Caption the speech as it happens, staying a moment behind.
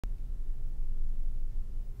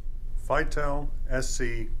Fitel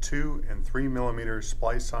SC 2 and 3 mm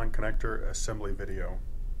Splice-On connector assembly video.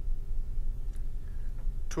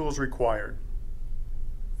 Tools required: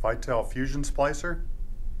 Fitel Fusion Splicer,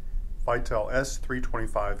 Fitel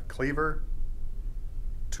S325 cleaver,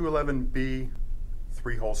 211B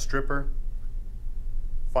 3-hole stripper,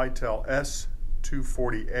 Fitel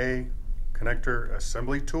S240A connector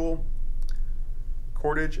assembly tool,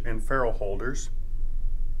 cordage and ferrule holders,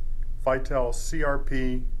 Fitel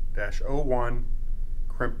CRP-01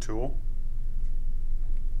 crimp tool,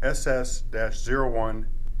 SS-01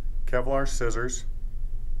 kevlar scissors,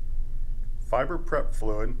 fiber prep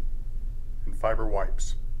fluid, and fiber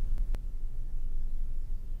wipes.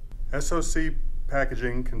 SOC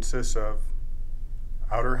packaging consists of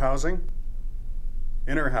outer housing,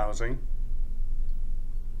 inner housing,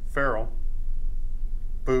 ferrule,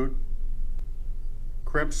 boot,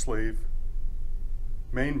 crimp sleeve,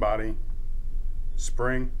 main body,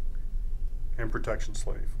 spring, and protection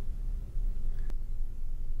sleeve.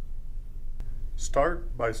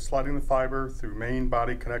 Start by sliding the fiber through main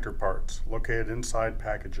body connector parts located inside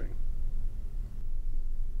packaging.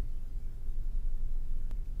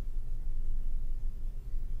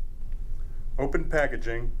 Open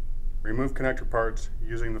packaging, remove connector parts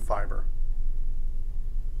using the fiber.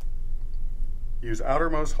 Use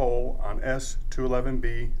outermost hole on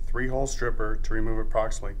S211B 3-hole stripper to remove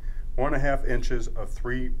approximately 1.5 inches of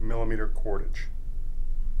 3 mm cordage.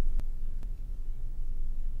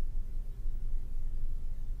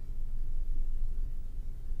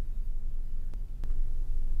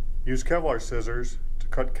 Use Kevlar scissors to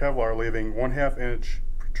cut Kevlar, leaving 1/2 inch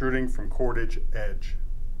protruding from cordage edge.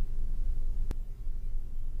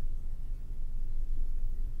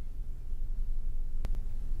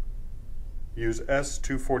 Use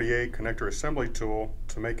S240A connector assembly tool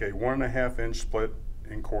to make a 1.5 inch split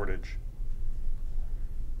in cordage.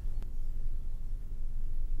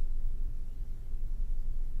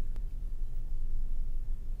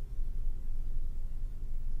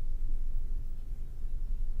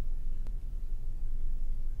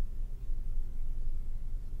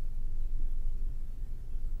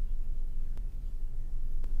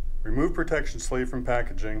 Remove protection sleeve from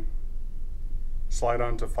packaging, slide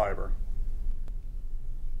onto fiber.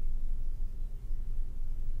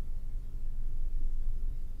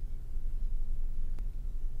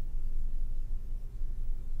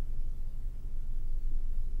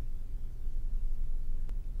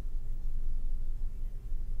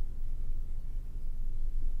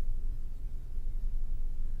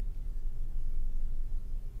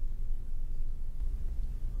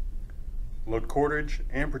 Load cordage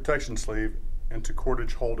and protection sleeve into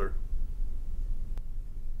cordage holder.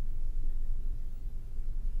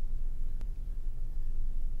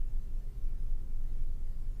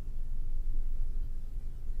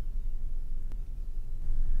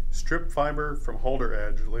 Strip fiber from holder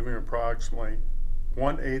edge, leaving approximately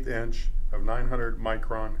 1/8 inch of 900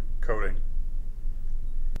 micron coating.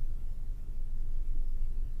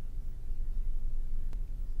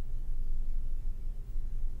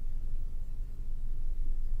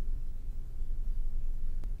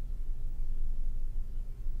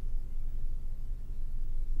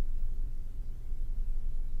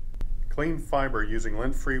 Clean fiber using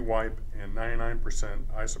lint-free wipe and 99%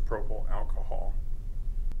 isopropyl alcohol.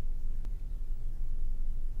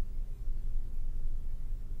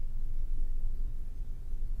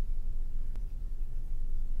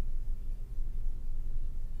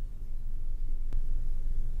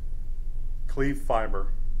 Cleave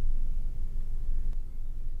fiber.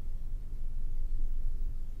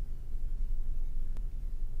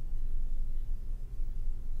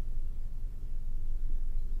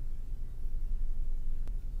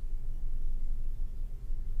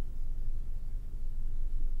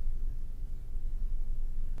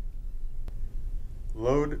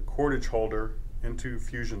 Load cordage holder into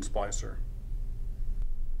Fusion Splicer.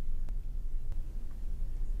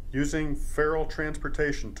 Using ferrule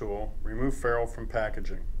transportation tool, remove ferrule from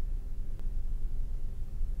packaging.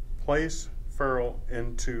 Place ferrule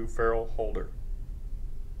into ferrule holder.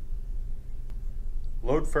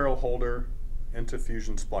 Load ferrule holder into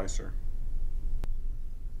Fusion Splicer.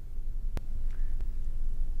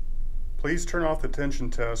 Please turn off the tension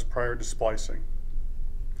test prior to splicing.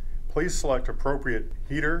 Please select appropriate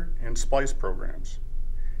heater and splice programs.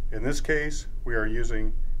 In this case, we are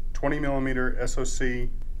using 20 mm SOC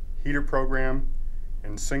heater program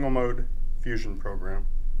and single mode fusion program.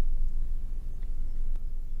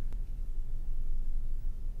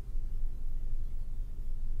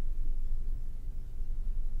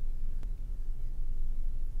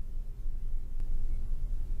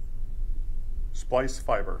 Splice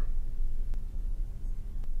fiber.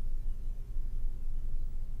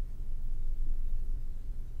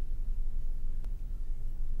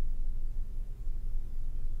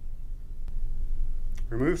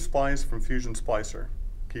 Remove splice from Fusion Splicer.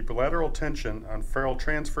 Keep lateral tension on ferrule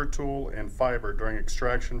transfer tool and fiber during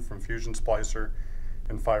extraction from Fusion Splicer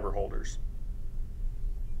and fiber holders.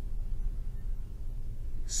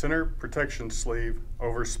 Center protection sleeve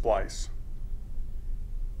over splice.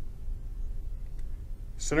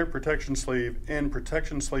 Center protection sleeve and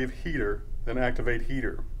protection sleeve heater, then activate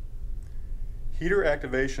heater. Heater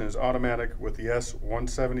activation is automatic with the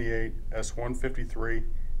S178, S153,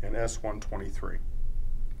 and S123.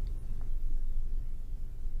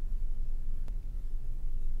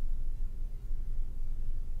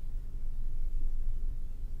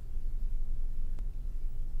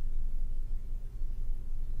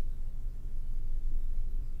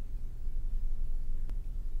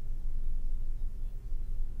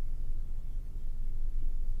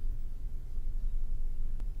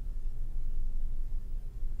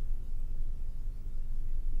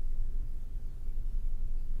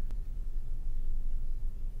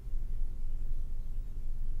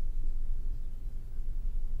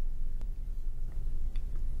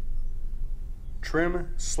 Trim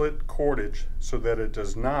slit cordage so that it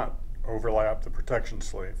does not overlap the protection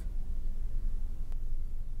sleeve.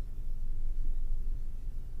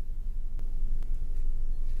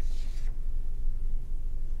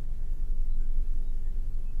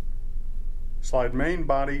 Slide main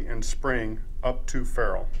body and spring up to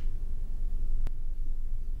ferrule.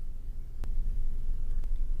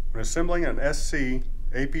 When assembling an SC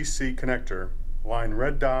APC connector, line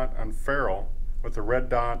red dot on ferrule with the red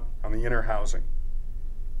dot on the inner housing.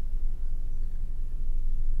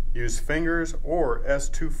 Use fingers or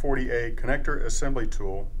S240A connector assembly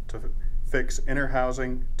tool to fix inner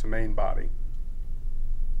housing to main body.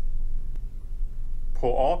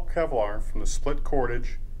 Pull all Kevlar from the split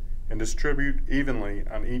cordage and distribute evenly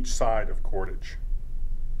on each side of cordage.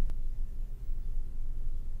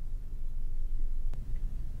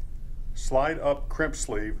 Slide up crimp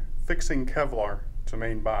sleeve, fixing Kevlar to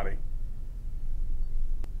main body.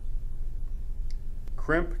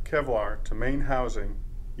 Crimp Kevlar to main housing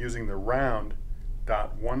using the round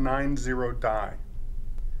 .190 die.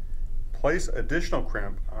 Place additional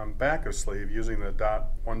crimp on back of sleeve using the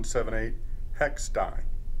 .178 hex die.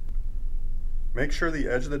 Make sure the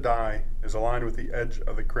edge of the die is aligned with the edge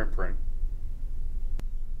of the crimp ring.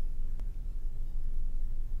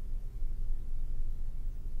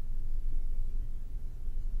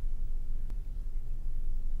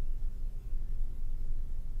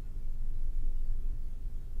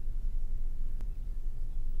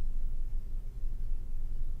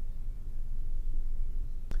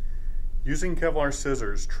 Using Kevlar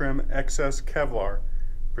scissors, trim excess Kevlar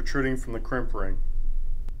protruding from the crimp ring.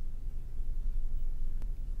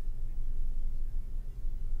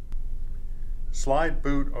 Slide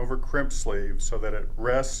boot over crimp sleeve so that it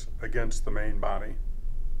rests against the main body.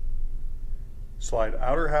 Slide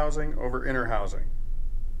outer housing over inner housing.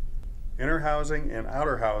 Inner housing and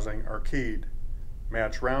outer housing are keyed.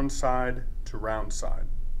 Match round side to round side.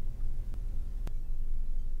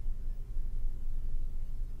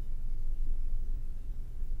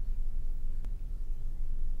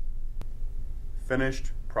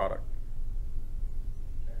 Finished product.